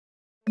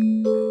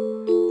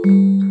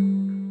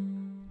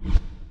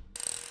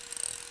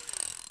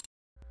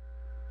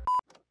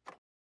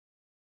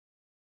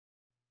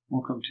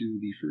welcome to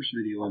the first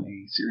video in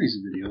a series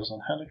of videos on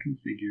how to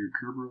configure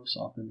Kerberos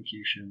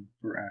Authentication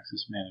for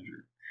Access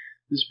Manager.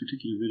 This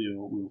particular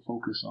video will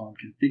focus on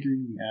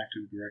configuring the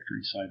Active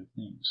Directory side of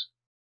things.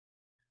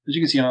 As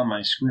you can see on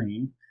my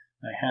screen,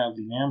 I have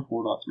the NAM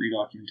 4.3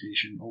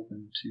 documentation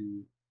open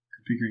to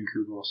configuring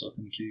Kerberos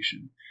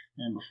Authentication.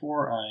 And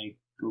before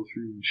I go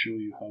through and show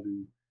you how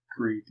to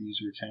create the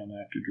user account in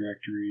Active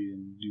Directory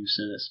and do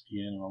set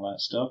SPN and all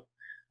that stuff,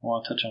 I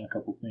want to touch on a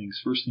couple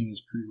things. First thing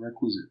is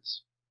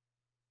prerequisites.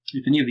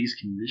 If any of these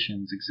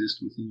conditions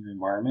exist within your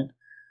environment,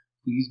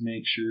 please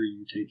make sure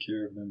you take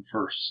care of them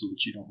first so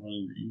that you don't run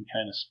into any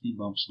kind of speed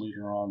bumps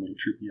later on that will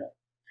trip you up.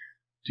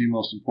 Two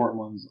most important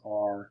ones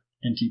are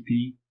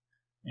NTP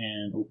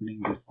and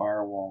opening the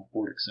firewall and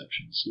port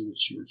exceptions so that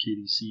your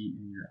KDC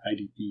and your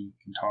IDP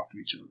can talk to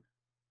each other.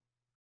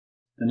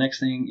 The next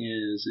thing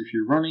is if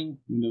you're running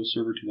Windows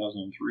Server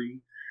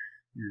 2003,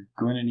 you're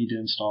going to need to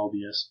install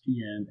the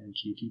SPN and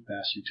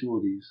KTPass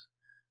utilities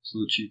so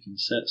that you can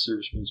set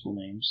service principal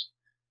names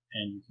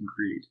and you can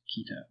create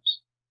key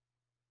tabs.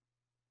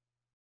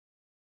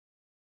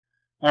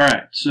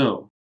 Alright,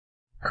 so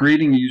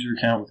creating a user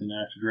account within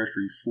Active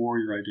Directory for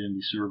your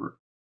identity server.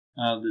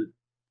 The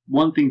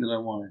one thing that I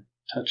want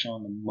to touch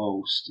on the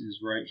most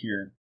is right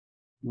here,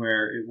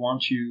 where it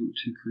wants you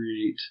to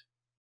create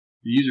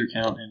the user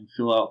account and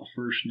fill out the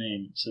first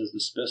name. It says to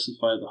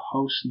specify the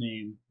host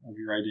name of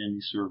your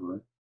identity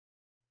server,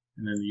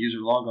 and then the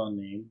user logon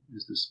name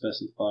is to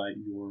specify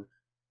your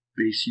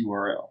base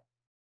URL.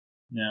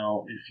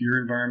 Now, if your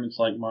environment's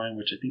like mine,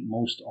 which I think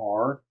most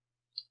are,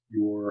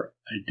 your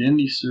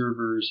identity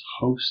server's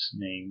host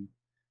name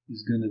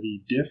is going to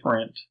be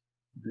different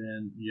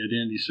than the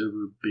identity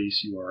server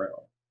base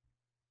URL.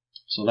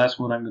 So that's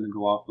what I'm going to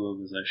go off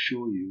of as I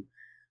show you.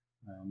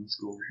 Let's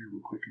go over here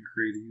real quick and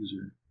create a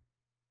user.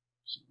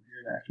 So here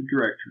in Active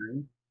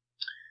Directory,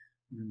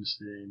 we're going to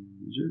say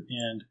user,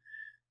 and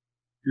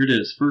here it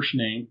is, first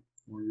name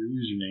or your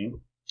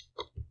username,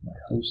 my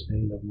host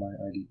name of my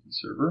IDP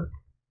server,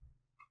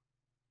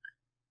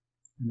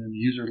 and then the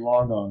user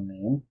logon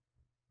name.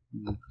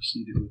 We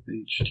proceed it with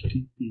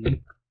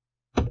HTTP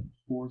 /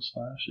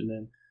 and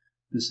then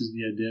this is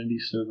the identity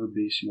server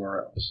base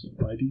URL. So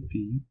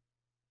IDP,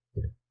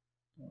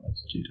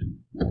 that's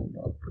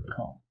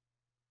jw4.com.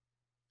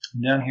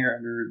 Down here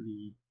under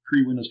the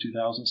pre-Windows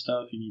 2000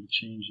 stuff, you need to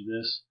change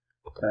this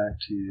back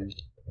to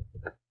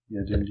the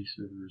identity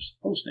server's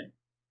host name.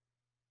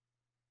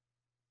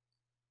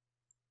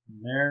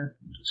 From there,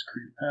 just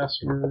create a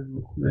password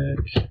real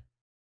quick.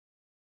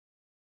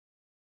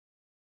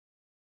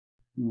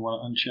 We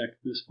want to uncheck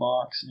this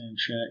box and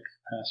check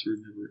password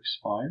never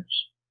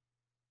expires.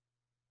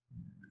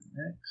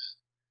 Next.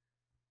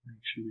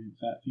 Make sure we didn't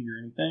fat finger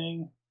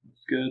anything.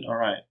 That's good.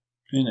 Alright,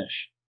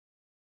 finish.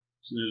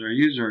 So there's our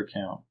user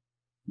account.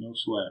 No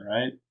sweat,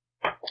 right?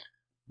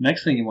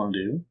 Next thing you want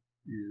to do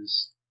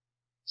is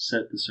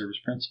set the service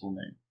principal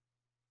name.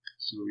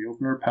 So we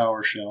open our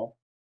PowerShell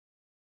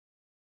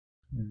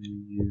and we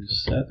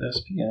use set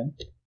SPN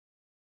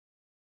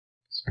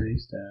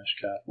space dash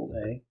capital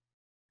A.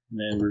 And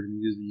then we're going to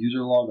use the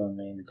user logon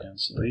name again.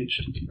 So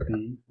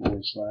HTTP /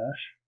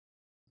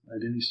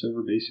 identity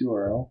server base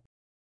URL.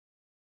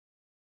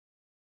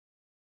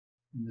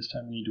 And this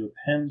time we need to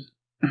append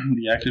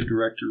the Active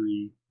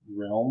Directory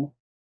realm,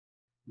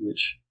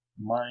 which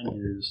mine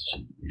is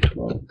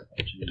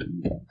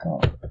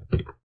jw12.com.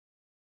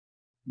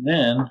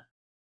 Then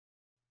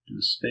do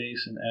a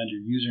space and add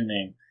your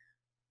username.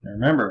 Now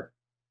remember,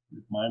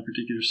 with my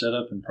particular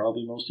setup and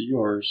probably most of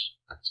yours,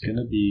 it's going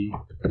to be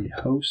the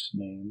host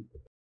name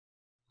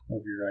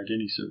of your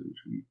identity server,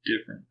 which will be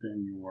different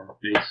than your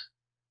base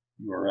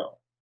URL.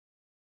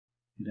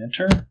 Hit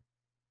enter,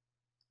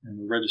 and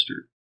we're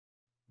registered.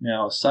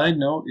 Now, a side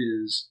note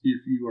is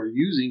if you are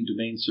using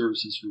domain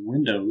services for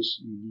Windows,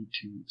 you need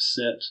to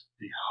set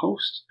a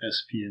host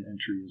SPN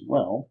entry as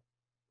well.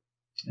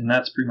 And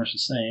that's pretty much the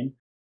same.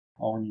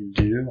 All we need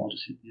to do, I'll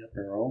just hit the up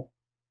arrow.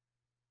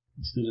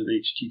 Instead of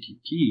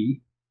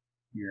HTTP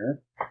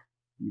here,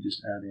 we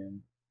just add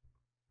in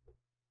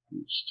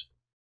host.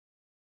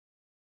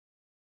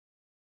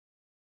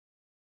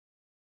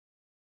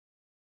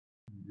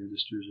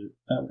 Registers it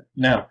that way.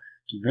 Now,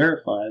 to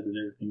verify that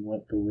everything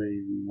went the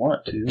way we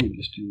want to, we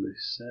just do a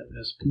set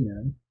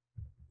SPN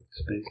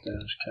space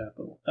dash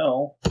capital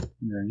L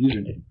and their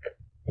username.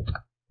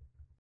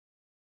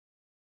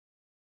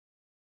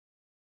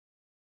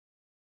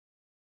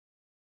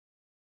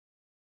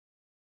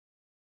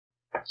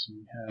 So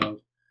we have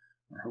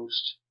our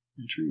host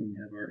entry and we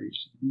have our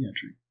HTTP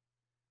entry.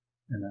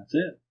 And that's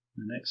it.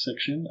 The next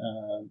section,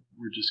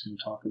 we're just going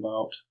to talk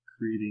about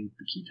creating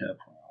the key tab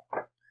file.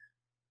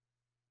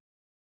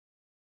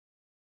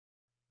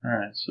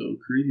 Alright, so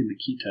creating the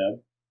key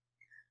tab.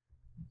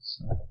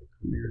 Let's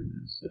clear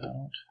this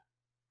out.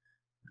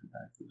 Go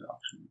back to the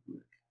docs real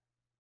quick.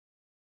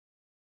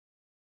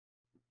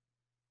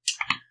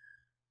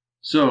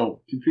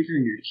 So,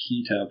 configuring your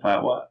key tab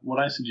file, what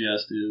I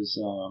suggest is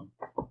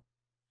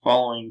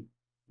following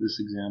this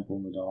example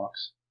in the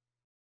docs.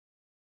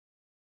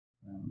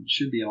 It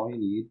should be all you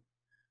need.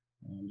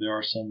 There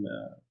are some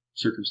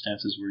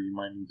circumstances where you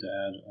might need to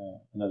add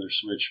another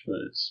switch,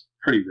 but it's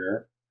pretty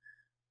rare.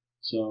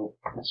 So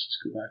let's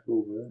just go back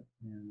over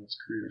and let's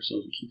create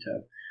ourselves a key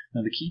tab.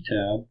 Now the key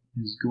tab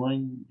is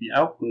the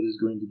output is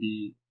going to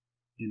be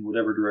in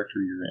whatever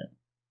directory you're in,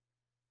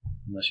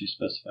 unless you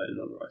specified it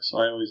otherwise. So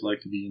I always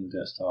like to be in the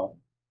desktop.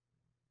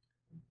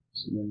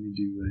 So then we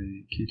do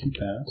a kt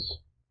pass.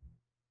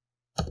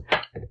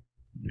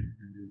 We're going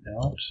to do it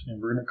out,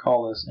 and we're going to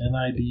call this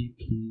nidp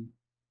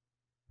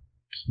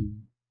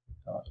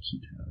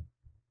key.keytab.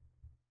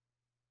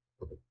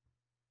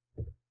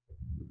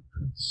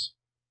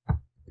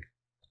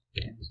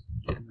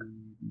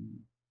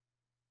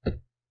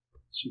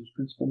 Service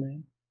principal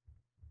name.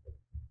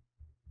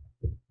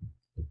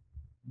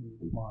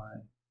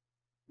 My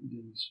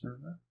identity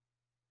server.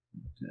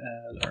 To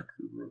add our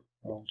Kerberos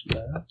file to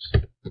that.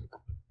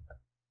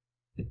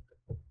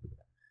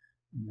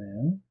 And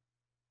then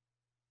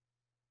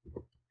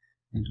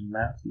and to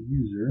map the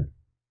user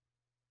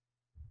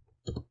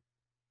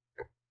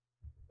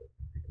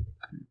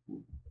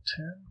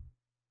 10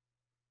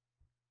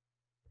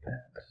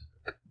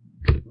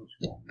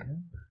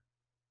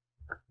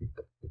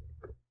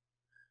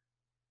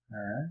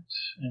 Alright,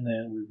 and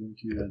then we're going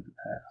to add the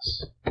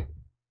pass.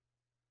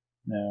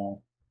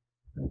 Now,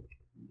 don't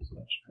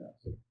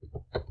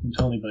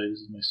tell anybody this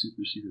is my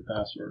super secret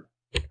password.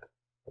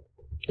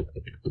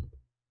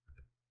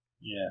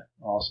 Yeah,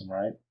 awesome,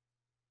 right?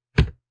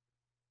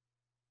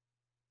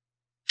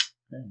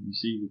 Okay, you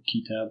see the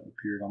key tab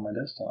appeared on my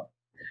desktop.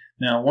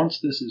 Now, once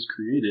this is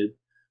created,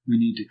 we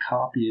need to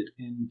copy it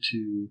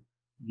into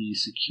the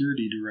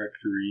security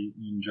directory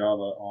in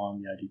Java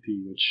on the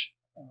IDP, which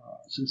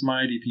since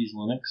my IDP is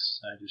Linux,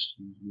 I just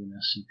use an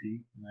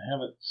SCP, and I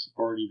have it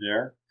already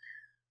there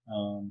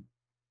on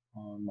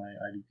my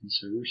IDP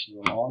server.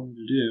 So all I need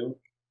to do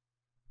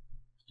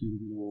is do a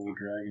little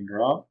drag and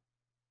drop.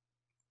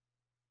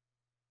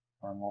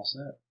 I'm all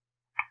set.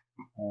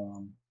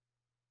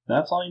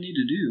 That's all you need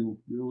to do,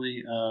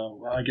 really.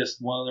 Well, I guess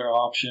one other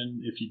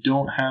option, if you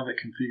don't have it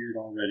configured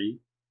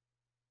already,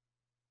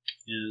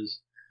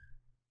 is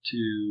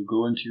to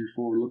go into your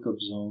forward lookup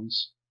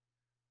zones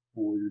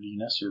for your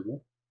DNS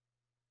server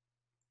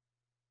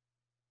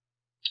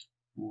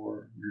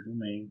or your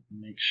domain,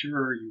 and make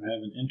sure you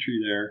have an entry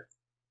there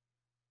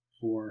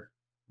for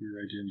your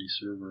identity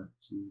server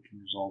so you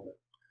can resolve it.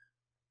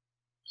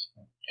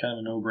 So, kind of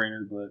a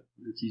no-brainer, but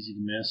it's easy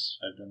to miss.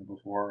 I've done it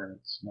before, and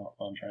it's not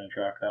fun trying to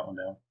track that one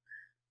down.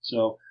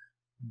 So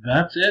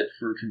that's it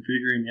for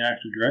configuring the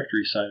Active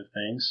Directory side of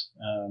things.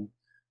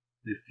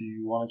 If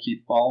you want to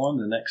keep following,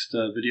 the next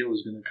video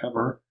is going to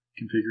cover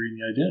configuring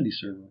the identity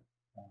server.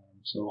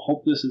 So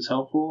hope this is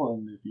helpful,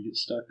 and if you get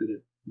stuck, that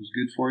it was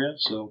good for you.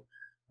 So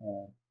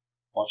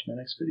watch my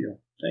next video.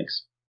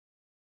 Thanks.